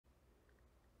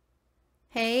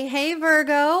Hey,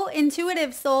 Virgo,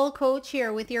 Intuitive Soul Coach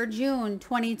here with your June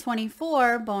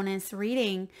 2024 bonus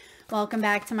reading. Welcome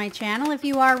back to my channel if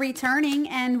you are returning,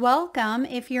 and welcome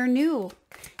if you're new.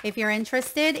 If you're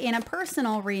interested in a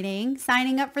personal reading,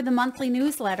 signing up for the monthly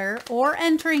newsletter, or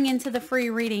entering into the free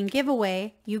reading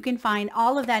giveaway, you can find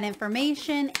all of that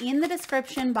information in the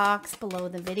description box below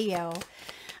the video.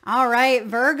 All right,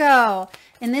 Virgo.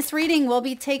 In this reading, we'll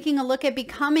be taking a look at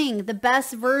becoming the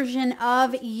best version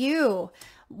of you.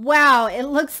 Wow, it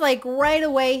looks like right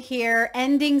away here,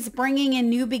 endings bringing in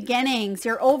new beginnings.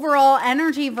 Your overall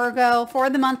energy, Virgo, for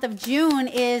the month of June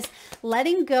is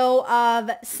letting go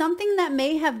of something that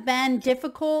may have been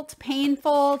difficult,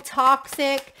 painful,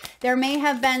 toxic. There may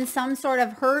have been some sort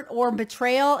of hurt or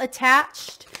betrayal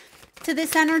attached to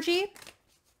this energy.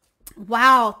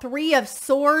 Wow, Three of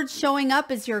Swords showing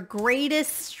up as your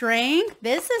greatest strength.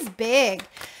 This is big.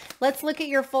 Let's look at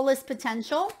your fullest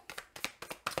potential.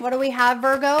 What do we have,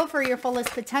 Virgo, for your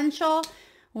fullest potential?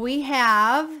 We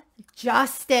have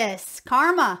justice,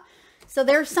 karma. So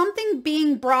there's something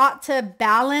being brought to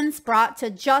balance, brought to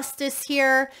justice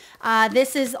here.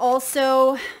 This is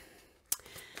also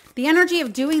the energy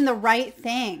of doing the right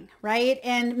thing, right?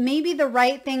 And maybe the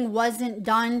right thing wasn't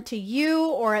done to you,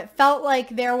 or it felt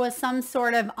like there was some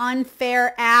sort of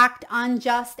unfair act,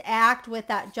 unjust act with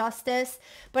that justice.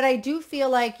 But I do feel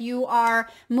like you are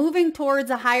moving towards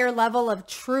a higher level of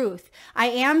truth. I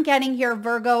am getting here,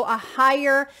 Virgo, a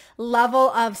higher level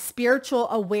of spiritual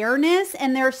awareness.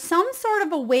 And there's some sort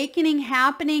of awakening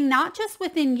happening, not just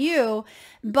within you,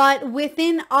 but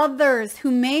within others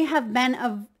who may have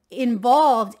been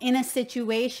involved in a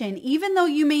situation. Even though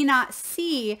you may not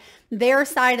see their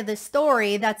side of the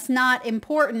story, that's not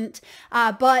important.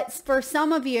 But for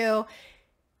some of you,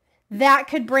 that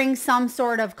could bring some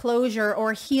sort of closure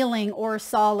or healing or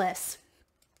solace.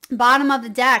 Bottom of the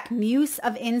deck, Muse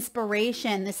of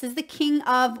Inspiration. This is the King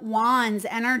of Wands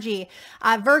energy.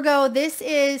 Virgo, this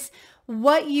is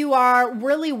what you are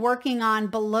really working on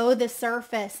below the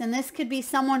surface. And this could be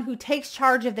someone who takes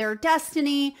charge of their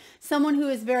destiny, someone who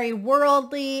is very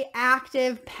worldly,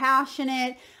 active,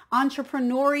 passionate,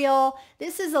 entrepreneurial.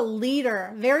 This is a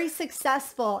leader, very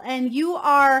successful, and you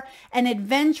are an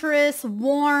adventurous,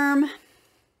 warm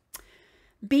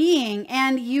being,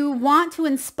 and you want to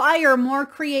inspire more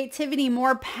creativity,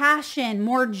 more passion,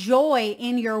 more joy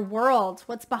in your world.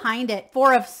 What's behind it?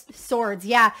 Four of Swords.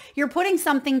 Yeah, you're putting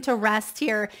something to rest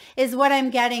here is what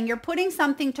I'm getting. You're putting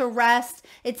something to rest.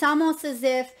 It's almost as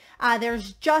if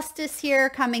there's justice here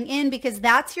coming in, because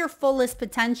that's your fullest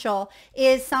potential,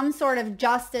 is some sort of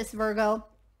justice, Virgo.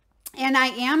 And I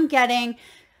am getting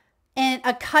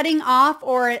a cutting off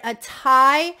or a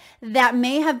tie that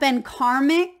may have been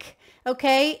karmic,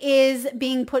 okay, is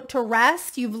being put to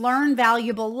rest. You've learned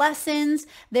valuable lessons.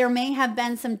 There may have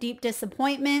been some deep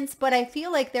disappointments, but I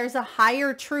feel like there's a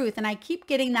higher truth. And I keep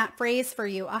getting that phrase for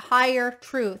you, a higher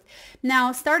truth.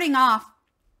 Now, starting off,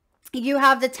 you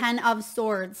have the Ten of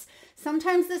Swords.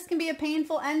 Sometimes this can be a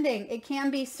painful ending. It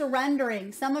can be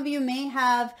surrendering. Some of you may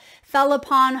have fell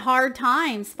upon hard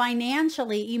times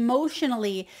financially,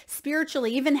 emotionally,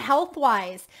 spiritually, even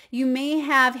health-wise. You may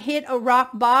have hit a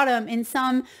rock bottom in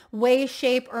some way,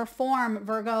 shape, or form,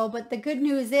 Virgo. But the good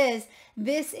news is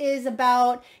this is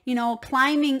about,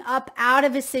 climbing up out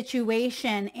of a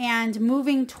situation and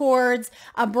moving towards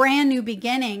a brand new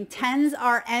beginning. Tens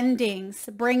are endings,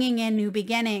 bringing in new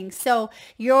beginnings. So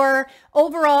your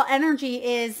overall energy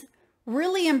is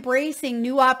really embracing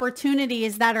new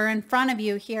opportunities that are in front of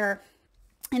you here.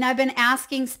 And I've been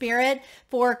asking Spirit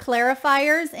for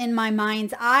clarifiers in my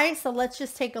mind's eye. So let's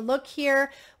just take a look here.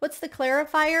 What's the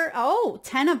clarifier? Oh,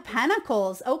 10 of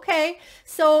Pentacles. Okay.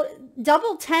 So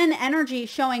double 10 energy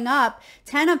showing up.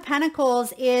 10 of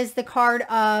Pentacles is the card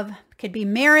of, could be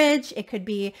marriage. It could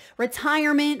be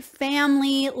retirement,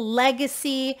 family,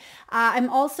 legacy. I'm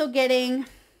also getting,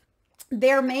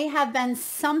 there may have been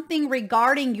something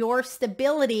regarding your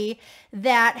stability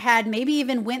that had maybe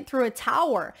even went through a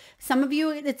tower. Some of you,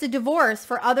 it's a divorce.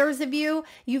 For others of you,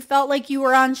 you felt like you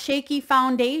were on shaky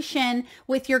foundation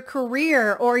with your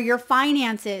career or your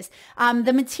finances.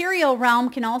 The material realm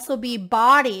can also be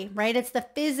body, right? It's the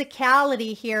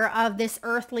physicality here of this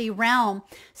earthly realm.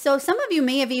 So some of you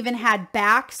may have even had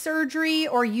back surgery,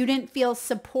 or you didn't feel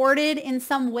supported in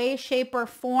some way, shape, or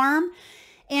form.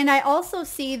 And I also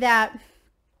see that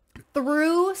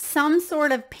through some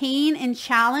sort of pain and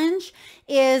challenge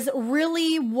is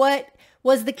really what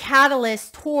was the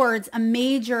catalyst towards a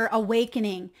major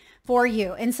awakening. for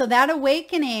you. And so that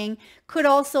awakening could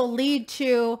also lead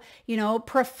to, you know,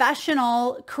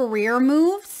 professional career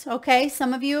moves. Okay.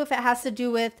 Some of you, if it has to do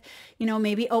with, you know,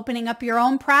 maybe opening up your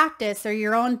own practice or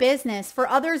your own business. For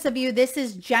others of you, this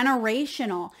is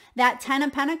generational. That 10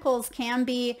 of Pentacles can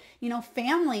be, you know,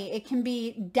 family. It can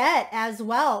be debt as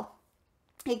well.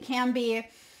 It can be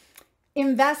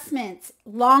investments,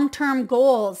 long-term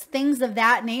goals, things of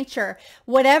that nature.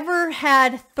 Whatever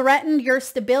had threatened your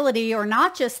stability, or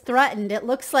not just threatened, it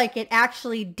looks like it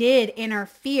actually did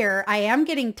interfere. I am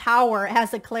getting Tower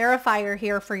as a clarifier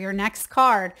here for your next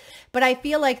card, but I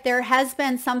feel like there has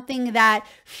been something that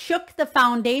shook the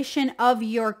foundation of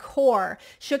your core,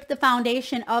 shook the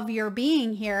foundation of your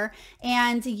being here,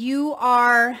 and you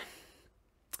are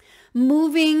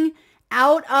moving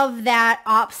out of that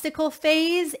obstacle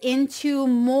phase into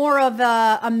more of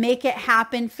a make it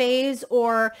happen phase,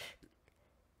 or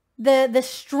the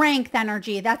strength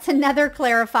energy. That's another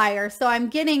clarifier. So I'm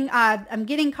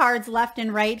getting cards left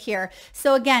and right here.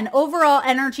 So again, overall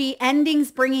energy, endings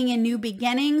bringing in new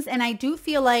beginnings, and I do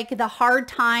feel like the hard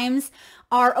times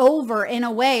are over in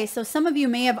a way. So some of you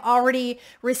may have already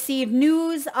received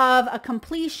news of a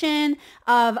completion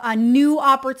of a new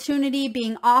opportunity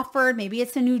being offered. Maybe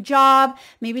it's a new job.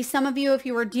 Maybe some of you, if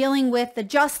you were dealing with the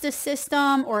justice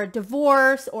system or a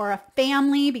divorce or a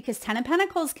family, because 10 of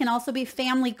Pentacles can also be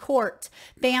family court,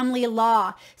 family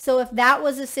law. So if that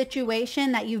was a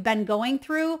situation that you've been going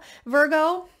through,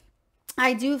 Virgo,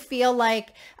 I do feel like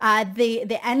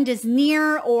the end is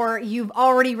near, or you've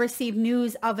already received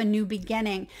news of a new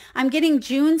beginning. I'm getting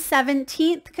June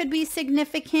 17th could be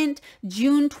significant,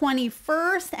 June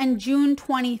 21st and June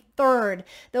 23rd.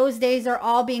 Those days are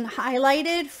all being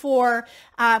highlighted for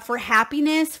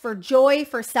happiness, for joy,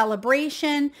 for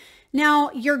celebration. Now,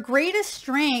 your greatest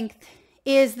strength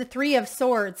is the Three of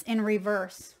Swords in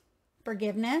reverse.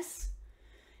 Forgiveness.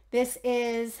 This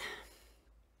is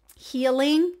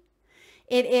healing.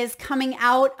 It is coming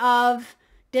out of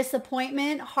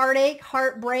disappointment, heartache,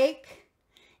 heartbreak.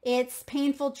 It's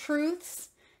painful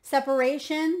truths,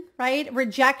 separation, right?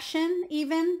 Rejection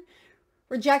even.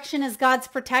 Rejection is God's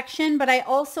protection. But I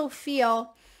also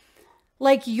feel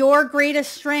like your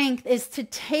greatest strength is to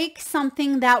take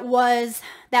something that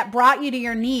brought you to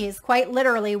your knees, quite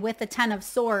literally, with the 10 of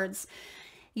Swords.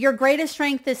 Your greatest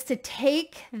strength is to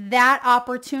take that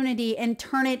opportunity and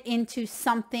turn it into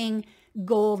something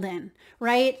golden,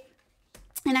 right?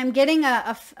 And I'm getting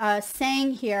a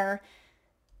saying here: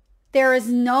 there is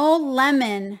no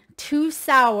lemon too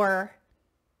sour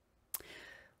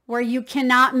where you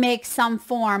cannot make some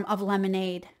form of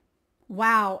lemonade.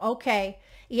 Wow. Okay.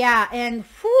 Yeah. And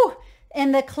whew,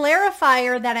 and the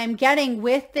clarifier that I'm getting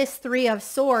with this Three of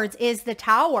Swords is the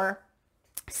Tower.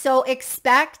 So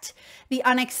expect the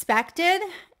unexpected.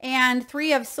 And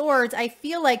Three of Swords, I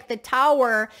feel like the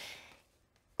Tower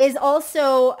is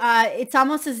also, it's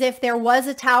almost as if there was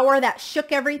a tower that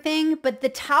shook everything, but the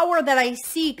tower that I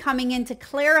see coming in to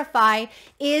clarify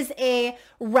is a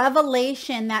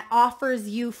revelation that offers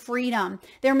you freedom.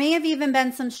 There may have even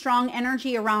been some strong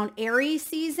energy around Aries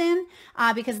season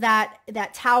because that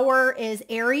tower is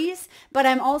Aries, but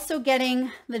I'm also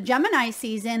getting the Gemini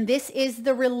season. This is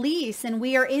the release, and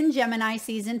we are in Gemini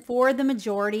season for the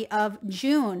majority of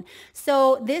June.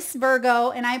 So this Virgo,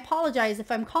 and I apologize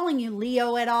if I'm calling you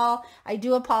Leo at all. I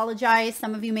do apologize.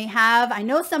 Some of you may have. I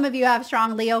know some of you have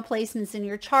strong Leo placements in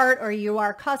your chart, or you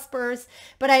are cuspers,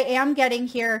 but I am getting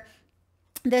here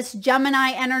this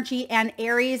Gemini energy and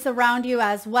Aries around you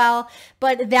as well.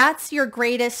 But that's your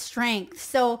greatest strength.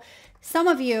 So some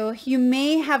of you, you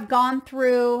may have gone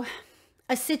through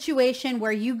a situation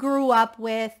where you grew up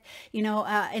with, you know,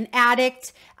 an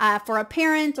addict for a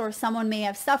parent, or someone may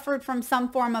have suffered from some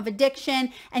form of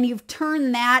addiction, and you've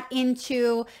turned that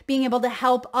into being able to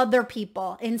help other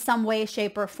people in some way,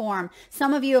 shape, or form.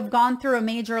 Some of you have gone through a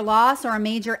major loss or a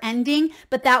major ending,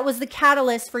 but that was the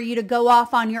catalyst for you to go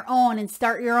off on your own and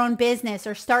start your own business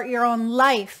or start your own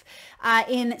life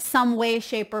in some way,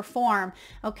 shape, or form.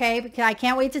 Okay, because I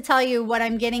can't wait to tell you what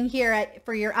I'm getting here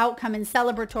for your outcome and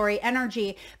celebratory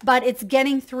energy, but it's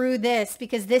getting through this,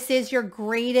 because this is your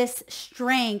greatest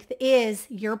strength, is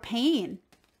your pain.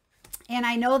 And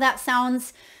I know that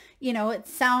sounds, you know, it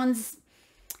sounds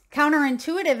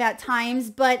counterintuitive at times,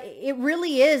 but it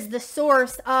really is the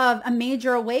source of a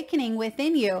major awakening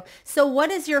within you. So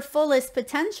what is your fullest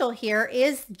potential here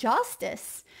is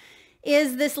justice.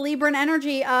 Is this Libran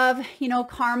energy of, you know,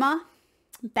 karma,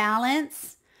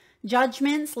 balance,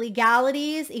 judgments,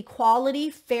 legalities, equality,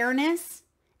 fairness,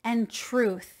 and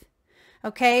truth.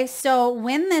 Okay, so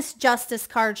when this Justice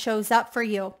card shows up for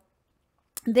you,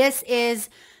 this is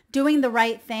doing the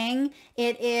right thing.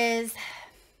 It is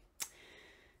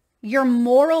your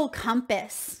moral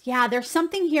compass. Yeah, there's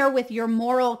something here with your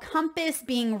moral compass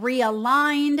being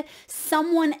realigned.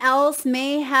 Someone else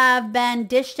may have been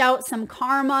dished out some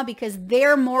karma because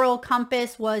their moral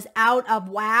compass was out of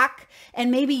whack.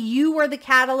 And maybe you were the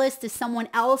catalyst to someone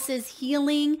else's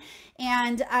healing.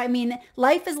 And I mean,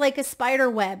 life is like a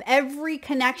spider web. Every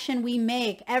connection we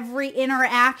make, every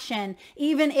interaction,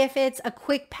 even if it's a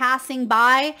quick passing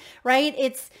by, right?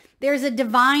 There's a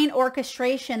divine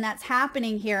orchestration that's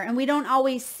happening here, and we don't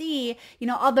always see,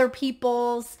 other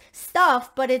people's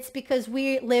stuff, but it's because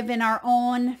we live in our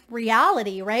own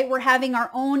reality, right? We're having our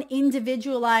own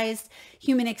individualized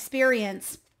human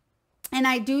experience. And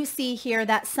I do see here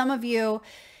that some of you,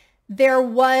 there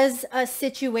was a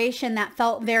situation that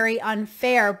felt very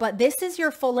unfair, but this is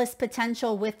your fullest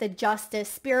potential with the justice.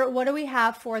 Spirit, what do we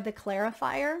have for the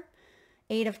clarifier?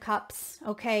 8 of Cups.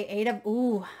 Okay.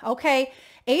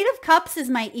 8 of Cups is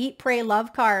my Eat, Pray,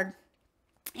 Love card.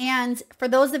 And for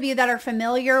those of you that are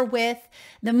familiar with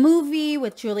the movie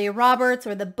with Julia Roberts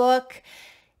or the book,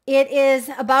 it is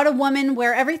about a woman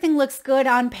where everything looks good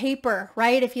on paper,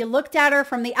 right? If you looked at her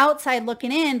from the outside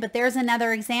looking in, but there's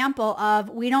another example of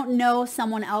we don't know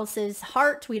someone else's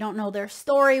heart. We don't know their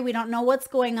story. We don't know what's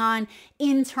going on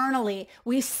internally.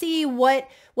 We see what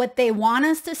they want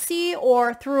us to see,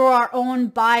 or through our own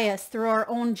bias, through our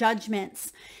own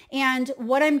judgments. And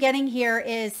what I'm getting here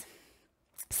is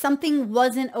something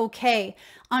wasn't okay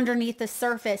underneath the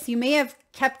surface. You may have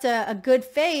kept a good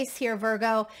face here,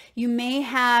 Virgo. You may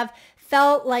have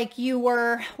felt like you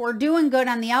were doing good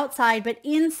on the outside, but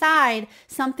inside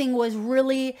something was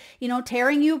really,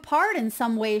 tearing you apart in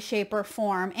some way, shape, or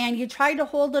form. And you tried to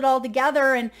hold it all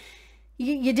together, and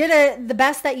you did the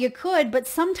best that you could, but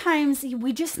sometimes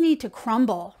we just need to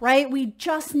crumble, right? We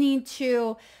just need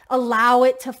to allow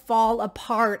it to fall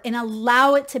apart and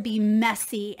allow it to be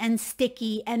messy and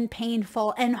sticky and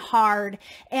painful and hard.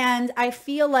 And I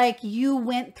feel like you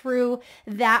went through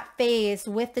that phase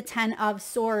with the 10 of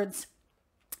Swords.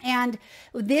 And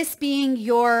this being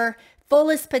your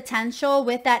fullest potential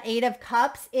with that 8 of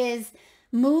Cups is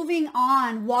moving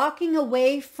on, walking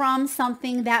away from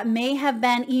something that may have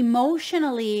been you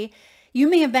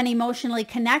may have been emotionally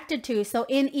connected to. So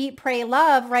in Eat, Pray,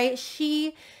 Love, right?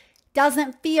 She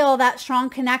doesn't feel that strong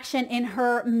connection in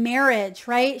her marriage,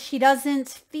 right? She doesn't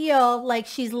feel like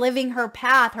she's living her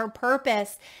path, her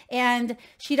purpose, and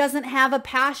she doesn't have a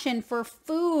passion for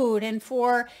food and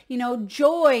for,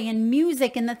 joy and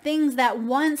music and the things that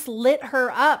once lit her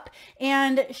up.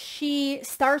 And she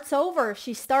starts over.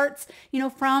 She starts,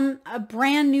 from a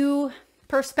brand new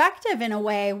perspective in a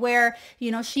way where,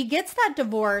 she gets that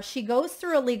divorce. She goes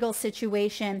through a legal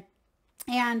situation.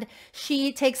 And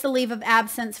she takes a leave of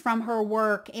absence from her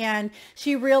work, and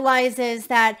she realizes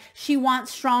that she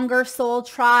wants stronger soul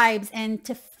tribes and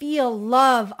to feel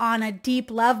love on a deep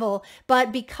level.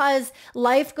 But because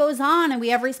life goes on and we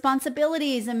have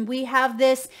responsibilities and we have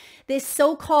this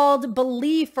so-called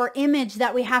belief or image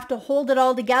that we have to hold it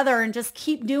all together and just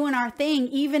keep doing our thing,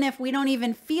 even if we don't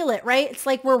even feel it, right? It's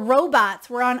like we're robots.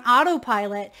 We're on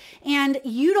autopilot. And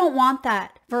you don't want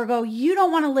that, Virgo. You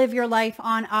don't want to live your life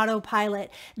on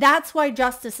autopilot. That's why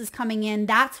justice is coming in.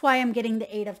 That's why I'm getting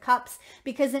the 8 of Cups,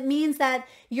 because it means that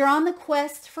you're on the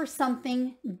quest for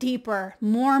something deeper,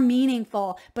 more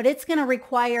meaningful, but it's going to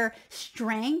require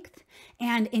strength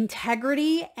and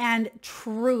integrity and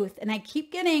truth. And I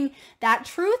keep getting that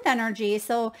truth energy.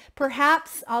 So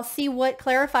perhaps I'll see what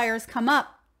clarifiers come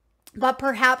up. But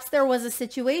perhaps there was a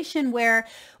situation where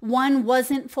one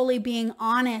wasn't fully being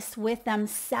honest with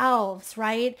themselves,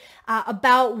 right?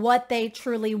 About what they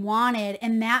truly wanted.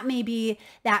 And that may be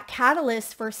that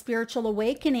catalyst for spiritual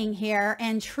awakening here.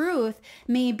 And truth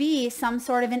may be some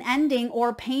sort of an ending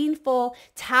or painful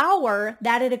tower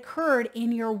that had occurred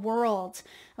in your world.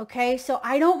 Okay, so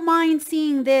I don't mind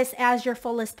seeing this as your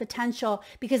fullest potential,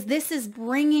 because this is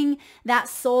bringing that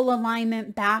soul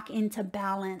alignment back into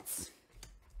balance.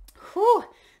 Whew,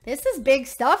 this is big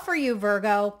stuff for you,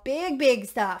 Virgo. Big, big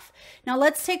stuff. Now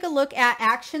let's take a look at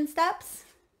action steps.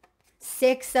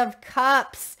 6 of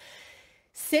Cups.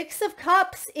 6 of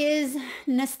Cups is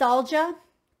nostalgia.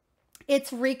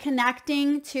 It's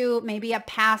reconnecting to maybe a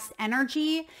past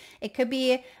energy. It could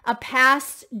be a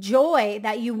past joy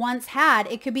that you once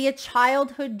had. It could be a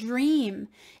childhood dream.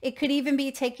 It could even be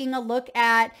taking a look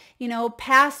at,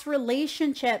 past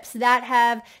relationships that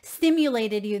have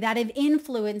stimulated you, that have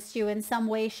influenced you in some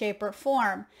way, shape, or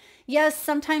form. Yes,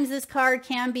 sometimes this card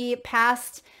can be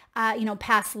past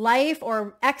life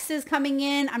or exes coming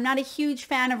in. I'm not a huge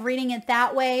fan of reading it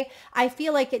that way. I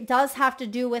feel like it does have to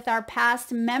do with our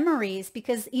past memories,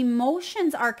 because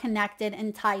emotions are connected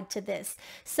and tied to this.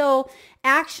 So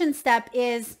action step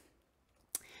is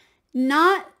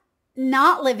not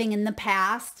living in the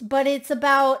past, but it's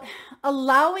about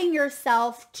allowing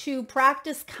yourself to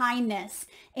practice kindness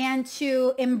and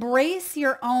to embrace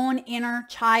your own inner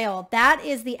child. That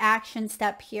is the action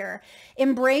step here.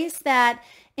 Embrace that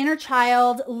inner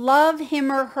child, love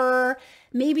him or her,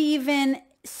 maybe even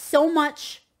so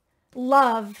much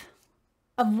love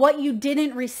of what you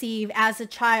didn't receive as a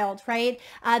child, right?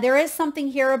 There is something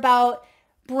here about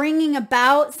bringing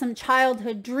about some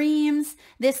childhood dreams.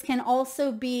 This can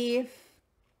also be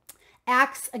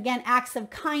acts of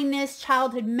kindness,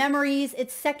 childhood memories.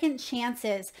 It's second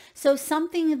chances. So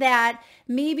something that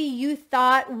maybe you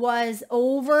thought was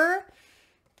over,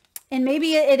 and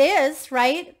maybe it is,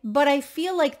 right? But I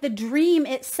feel like the dream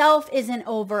itself isn't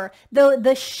over.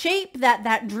 The shape that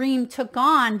that dream took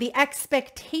on, the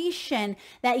expectation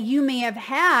that you may have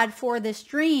had for this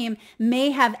dream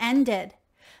may have ended,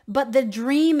 but the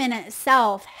dream in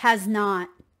itself has not.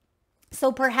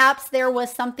 So perhaps there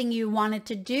was something you wanted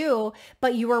to do,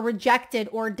 but you were rejected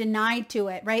or denied to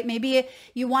it, right? Maybe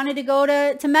you wanted to go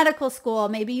to medical school.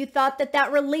 Maybe you thought that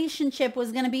that relationship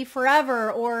was going to be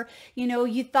forever, or, you know,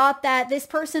 you thought that this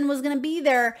person was going to be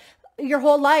there your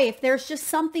whole life. There's just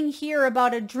something here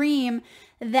about a dream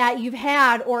that you've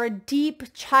had, or a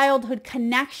deep childhood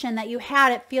connection that you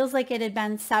had. It feels like it had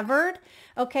been severed.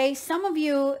 Okay. Some of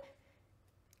you,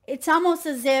 it's almost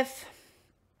as if,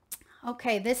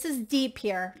 okay, this is deep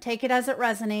here. Take it as it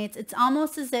resonates. It's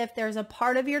almost as if there's a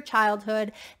part of your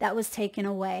childhood that was taken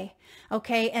away.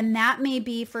 Okay, and that may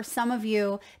be, for some of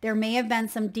you, there may have been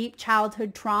some deep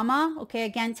childhood trauma. Okay,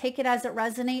 again, take it as it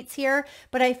resonates here.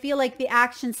 But I feel like the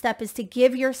action step is to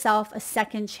give yourself a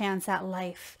second chance at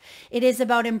life. It is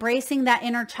about embracing that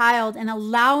inner child and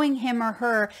allowing him or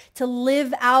her to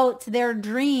live out their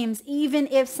dreams, even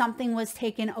if something was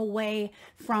taken away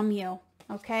from you.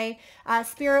 Okay,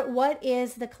 Spirit, what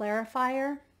is the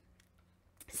clarifier?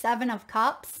 7 of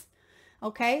Cups.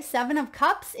 Okay, 7 of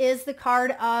Cups is the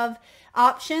card of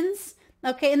options.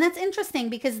 Okay, and that's interesting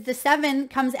because the 7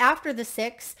 comes after the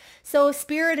 6. So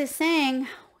Spirit is saying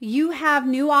you have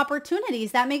new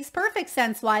opportunities. That makes perfect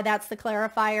sense why that's the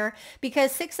clarifier,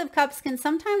 because 6 of Cups can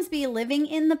sometimes be living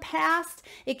in the past.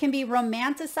 It can be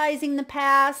romanticizing the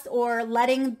past or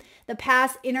letting the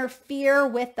past interfere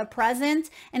with the present.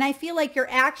 And I feel like your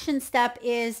action step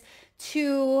is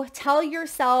to tell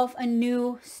yourself a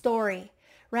new story,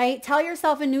 right? Tell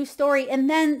yourself a new story. And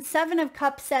then 7 of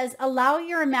Cups says, allow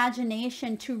your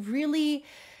imagination to really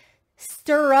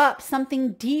stir up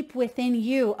something deep within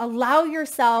you. Allow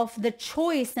yourself the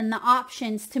choice and the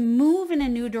options to move in a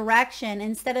new direction,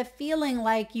 instead of feeling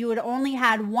like you had only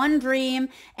had one dream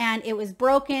and it was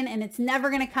broken and it's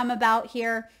never going to come about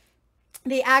here.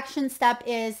 The action step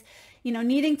is, you know,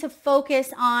 needing to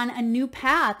focus on a new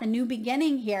path, a new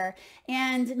beginning here,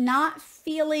 and not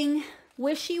feeling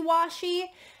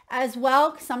wishy-washy as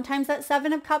well. Sometimes that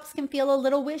 7 of Cups can feel a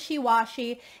little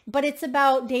wishy-washy, but it's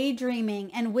about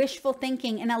daydreaming and wishful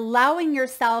thinking and allowing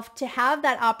yourself to have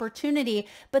that opportunity.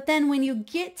 But then when you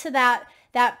get to that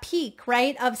peak,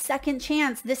 right, of second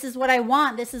chance, this is what I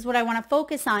want, this is what I want to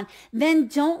focus on, then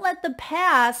don't let the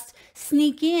past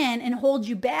sneak in and hold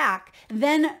you back.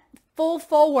 Then full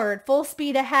forward, full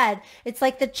speed ahead. It's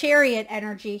like the Chariot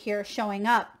energy here showing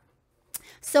up.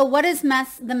 So what is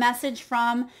the message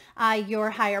from your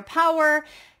higher power?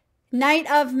 Knight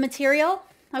of Material.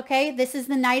 Okay, this is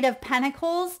the Knight of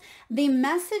Pentacles. The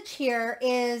message here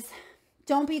is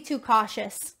don't be too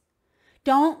cautious.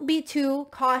 Don't be too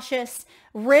cautious.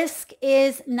 Risk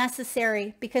is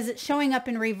necessary, because it's showing up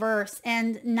in reverse.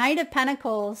 And Knight of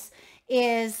Pentacles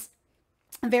is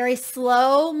a very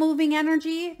slow moving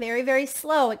energy, very, very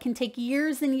slow. It can take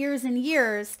years and years and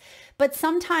years. But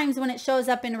sometimes when it shows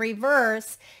up in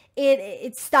reverse,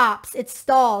 it stops, it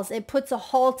stalls, it puts a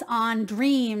halt on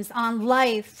dreams, on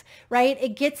life, right?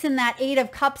 It gets in that 8 of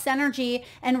Cups energy,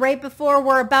 and right before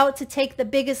we're about to take the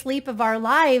biggest leap of our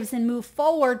lives and move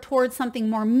forward towards something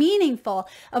more meaningful,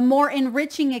 a more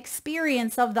enriching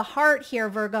experience of the heart here,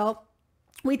 Virgo,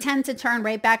 we tend to turn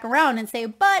right back around and say,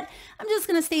 but I'm just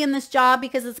going to stay in this job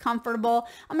because it's comfortable.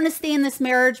 I'm going to stay in this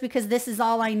marriage because this is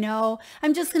all I know.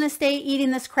 I'm just going to stay eating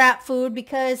this crap food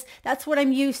because that's what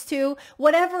I'm used to.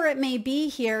 Whatever it may be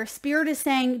here, Spirit is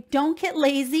saying, don't get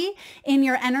lazy in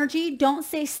your energy. Don't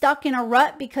stay stuck in a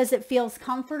rut because it feels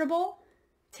comfortable.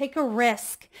 Take a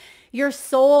risk. Your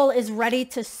soul is ready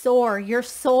to soar. Your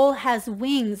soul has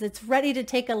wings. It's ready to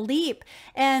take a leap.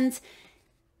 And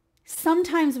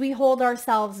sometimes we hold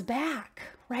ourselves back,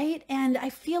 right? And I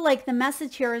feel like the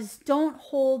message here is don't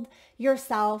hold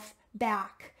yourself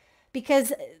back,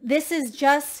 because this is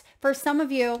just, for some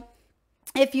of you,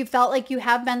 If you felt like you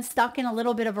have been stuck in a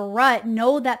little bit of a rut,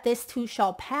 know that this too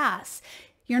shall pass.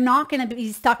 You're not going to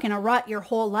be stuck in a rut your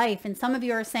whole life. And some of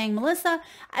you are saying, Melissa,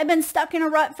 I've been stuck in a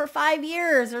rut for 5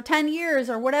 years or 10 years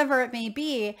or whatever it may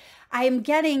be. I am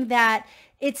getting that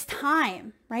it's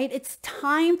time, right? It's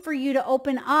time for you to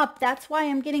open up. That's why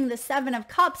I'm getting the 7 of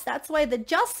Cups. That's why the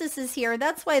Justice is here.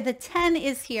 That's why the 10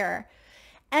 is here.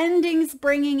 Endings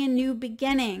bringing in new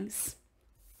beginnings.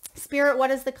 Spirit,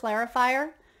 what is the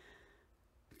clarifier?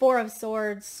 4 of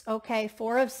Swords. Okay,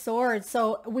 4 of Swords.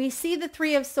 So we see the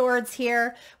 3 of Swords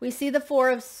here. We see the 4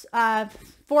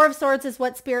 of Swords is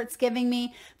what Spirit's giving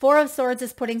me. 4 of Swords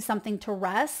is putting something to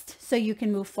rest so you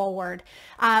can move forward.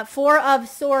 4 of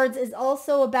Swords is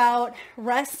also about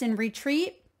rest and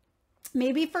retreat.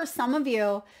 Maybe for some of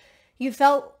you, you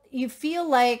feel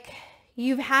like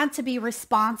you've had to be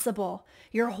responsible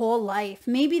your whole life.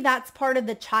 Maybe that's part of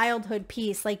the childhood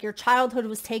piece. Like your childhood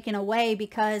was taken away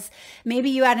because maybe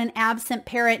you had an absent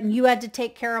parent and you had to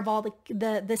take care of all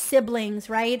the siblings,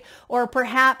 right? Or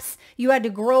perhaps you had to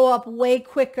grow up way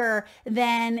quicker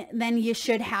than you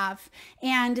should have.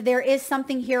 And there is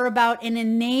something here about an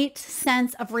innate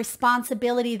sense of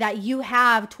responsibility that you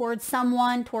have towards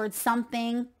someone, towards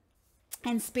something.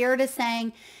 And Spirit is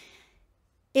saying,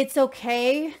 it's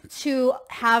okay to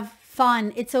have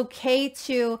fun. It's okay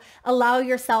to allow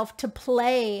yourself to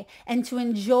play and to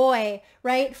enjoy,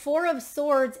 right? 4 of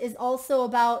Swords is also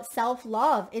about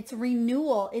self-love. It's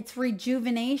renewal. It's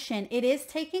rejuvenation. It is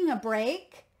taking a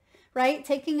break, right?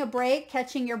 Taking a break,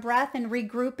 catching your breath and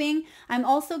regrouping. I'm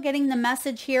also getting the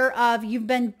message here of you've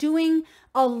been doing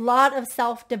a lot of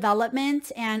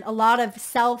self-development and a lot of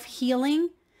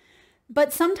self-healing.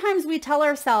 But sometimes we tell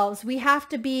ourselves we have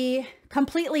to be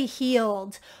completely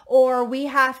healed, or we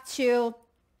have to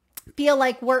feel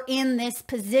like we're in this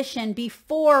position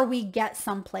before we get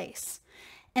someplace.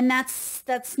 And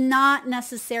that's not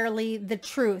necessarily the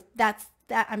truth.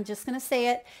 I'm just going to say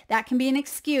it. That can be an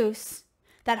excuse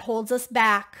that holds us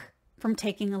back from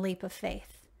taking a leap of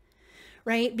faith,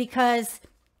 right? Because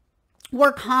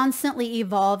we're constantly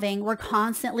evolving, we're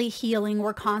constantly healing,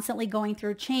 we're constantly going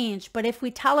through change. But if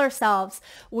we tell ourselves,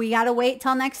 we got to wait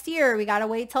till next year, we got to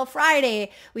wait till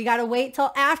Friday, we got to wait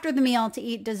till after the meal to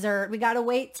eat dessert, we got to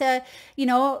wait to,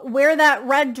 wear that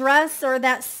red dress or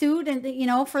that suit and,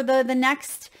 for the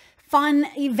next fun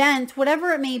event,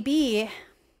 whatever it may be,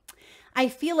 I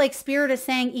feel like Spirit is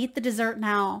saying, eat the dessert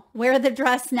now, wear the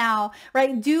dress now,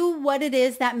 right? Do what it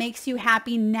is that makes you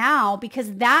happy now,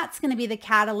 because that's going to be the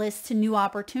catalyst to new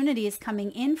opportunities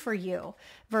coming in for you,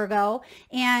 Virgo.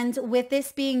 And with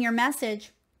this being your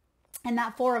message and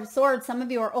that 4 of Swords, some of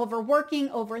you are overworking,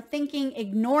 overthinking,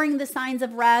 ignoring the signs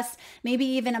of rest, maybe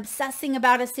even obsessing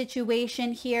about a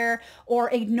situation here,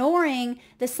 or ignoring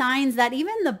the signs that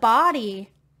even the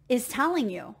body is telling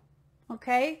you,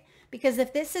 okay? Because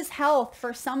if this is health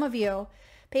for some of you,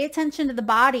 pay attention to the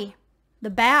body, the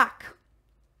back,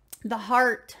 the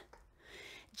heart.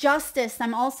 Justice,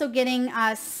 I'm also getting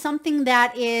something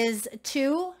that is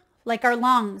 2, like our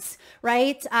lungs,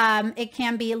 right? It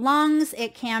can be lungs,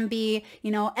 it can be,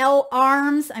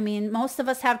 arms. I mean, most of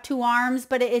us have 2 arms,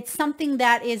 but it's something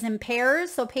that is in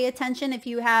pairs. So pay attention if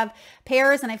you have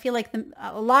pairs, and I feel like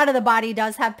a lot of the body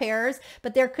does have pairs,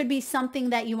 but there could be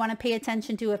something that you want to pay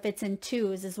attention to if it's in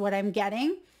 2s is what I'm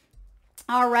getting.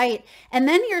 All right. And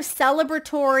then your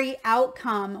celebratory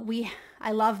outcome.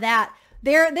 I love that.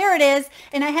 There it is.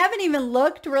 And I haven't even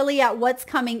looked really at what's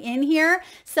coming in here.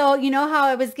 So you know how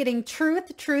I was getting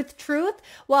truth, truth, truth?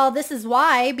 Well, this is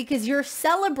why, because you're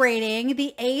celebrating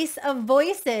the Ace of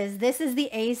Voices. This is the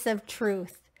Ace of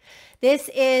Truth. This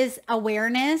is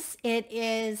awareness. It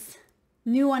is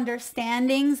new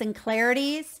understandings and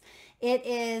clarities. It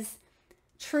is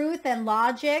truth and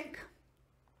logic.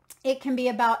 It can be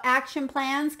about action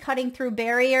plans, cutting through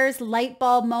barriers, light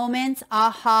bulb moments,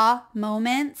 aha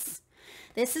moments.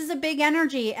 This is a big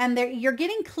energy, and you're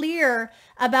getting clear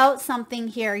about something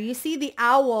here. You see the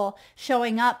owl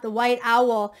showing up, the white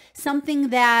owl, something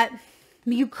that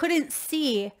you couldn't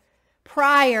see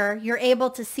prior, you're able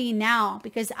to see now,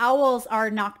 because owls are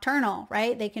nocturnal,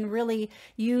 right? They can really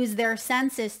use their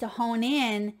senses to hone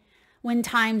in when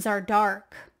times are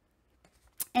dark.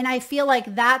 And I feel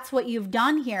like that's what you've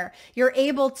done here. You're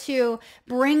able to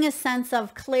bring a sense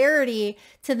of clarity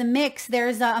to the mix.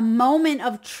 There's a moment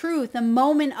of truth, a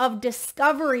moment of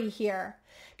discovery here.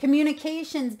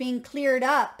 Communications being cleared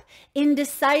up,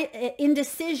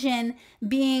 indecision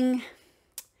being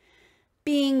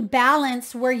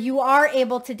balanced, where you are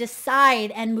able to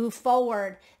decide and move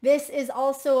forward. This is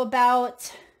also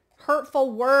about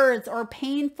hurtful words or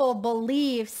painful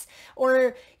beliefs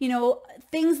or,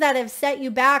 things that have set you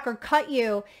back or cut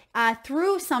you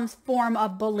through some form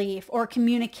of belief or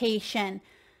communication.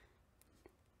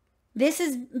 This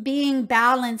is being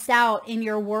balanced out in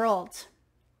your world.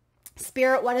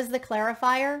 Spirit, what is the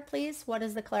clarifier, please? What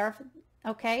is the clarifier?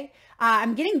 Okay.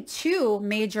 I'm getting 2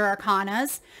 major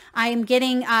arcanas. I am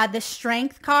getting the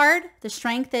strength card. The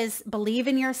strength is believe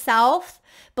in yourself,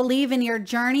 believe in your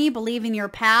journey, believe in your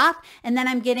path. And then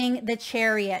I'm getting the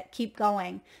chariot, keep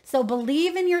going. So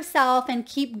believe in yourself and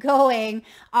keep going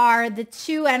are the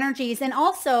 2 energies. And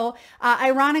also,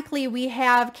 ironically, we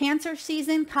have Cancer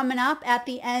season coming up at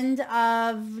the end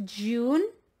of June.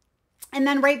 And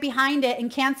then right behind it in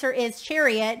Cancer is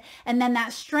Chariot. And then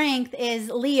that strength is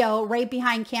Leo right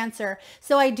behind Cancer.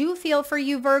 So I do feel for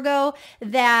you, Virgo,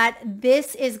 that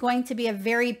this is going to be a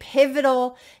very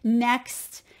pivotal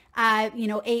next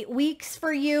 8 weeks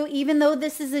for you. Even though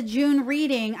this is a June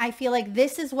reading, I feel like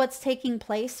this is what's taking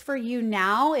place for you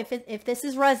now. If this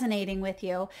is resonating with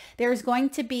you, there's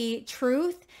going to be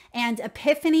truth and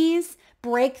epiphanies,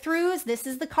 breakthroughs. This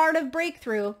is the card of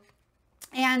breakthrough.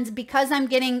 And because I'm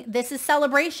getting, this is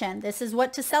celebration. This is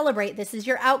what to celebrate. This is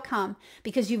your outcome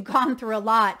because you've gone through a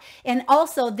lot. And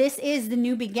also this is the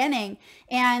new beginning.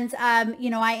 And,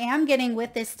 I am getting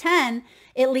with this 10,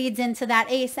 it leads into that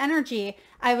ace energy.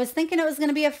 I was thinking it was going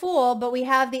to be a fool, but we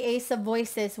have the ace of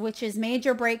voices, which is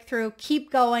major breakthrough.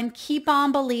 Keep going, keep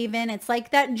on believing. It's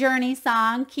like that Journey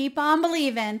song, keep on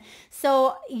believing.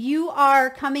 So you are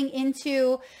coming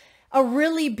into a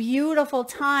really beautiful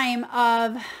time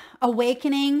of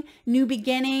awakening, new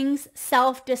beginnings,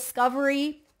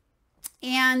 self-discovery,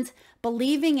 and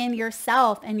believing in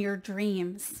yourself and your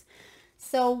dreams.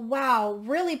 So wow,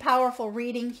 really powerful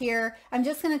reading here. I'm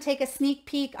just going to take a sneak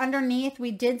peek underneath.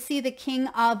 We did see the King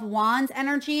of Wands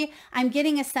energy. I'm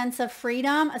getting a sense of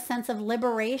freedom, a sense of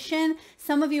liberation.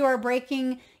 Some of you are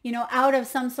breaking, out of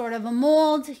some sort of a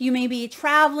mold. You may be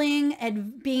traveling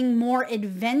and being more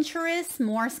adventurous,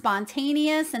 more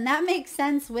spontaneous. And that makes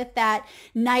sense with that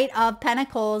Knight of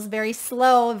Pentacles, very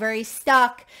slow, very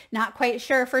stuck, not quite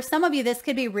sure. For some of you, this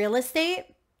could be real estate.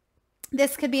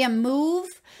 This could be a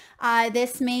move.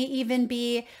 This may even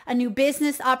be a new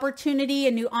business opportunity,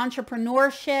 a new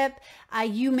entrepreneurship.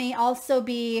 You may also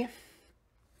be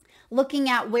looking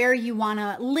at where you want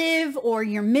to live or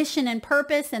your mission and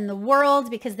purpose in the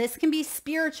world, because this can be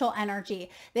spiritual energy.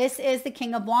 This is the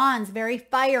King of Wands, very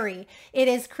fiery. It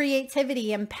is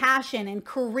creativity and passion and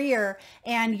career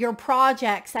and your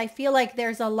projects. I feel like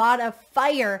there's a lot of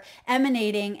fire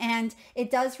emanating, and it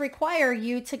does require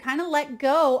you to kind of let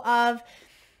go of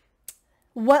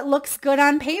what looks good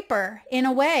on paper, in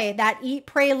a way, that eat,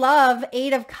 pray, love,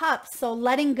 8 of Cups. So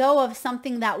letting go of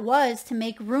something that was to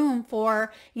make room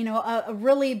for, a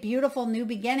really beautiful new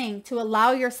beginning, to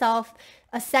allow yourself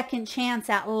a second chance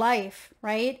at life,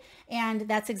 right? And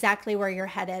that's exactly where you're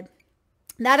headed.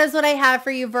 That is what I have for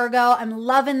you, Virgo. I'm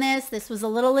loving this. This was a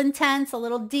little intense, a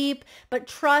little deep, but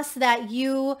trust that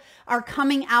you are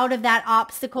coming out of that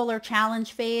obstacle or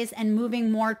challenge phase and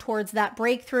moving more towards that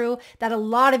breakthrough that a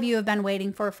lot of you have been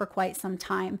waiting for quite some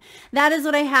time. That is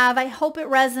what I have. I hope it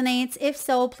resonates. If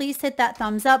so, please hit that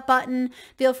thumbs up button.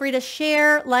 Feel free to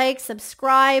share, like,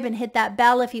 subscribe, and hit that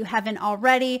bell if you haven't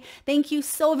already. Thank you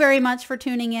so very much for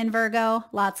tuning in, Virgo.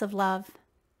 Lots of love.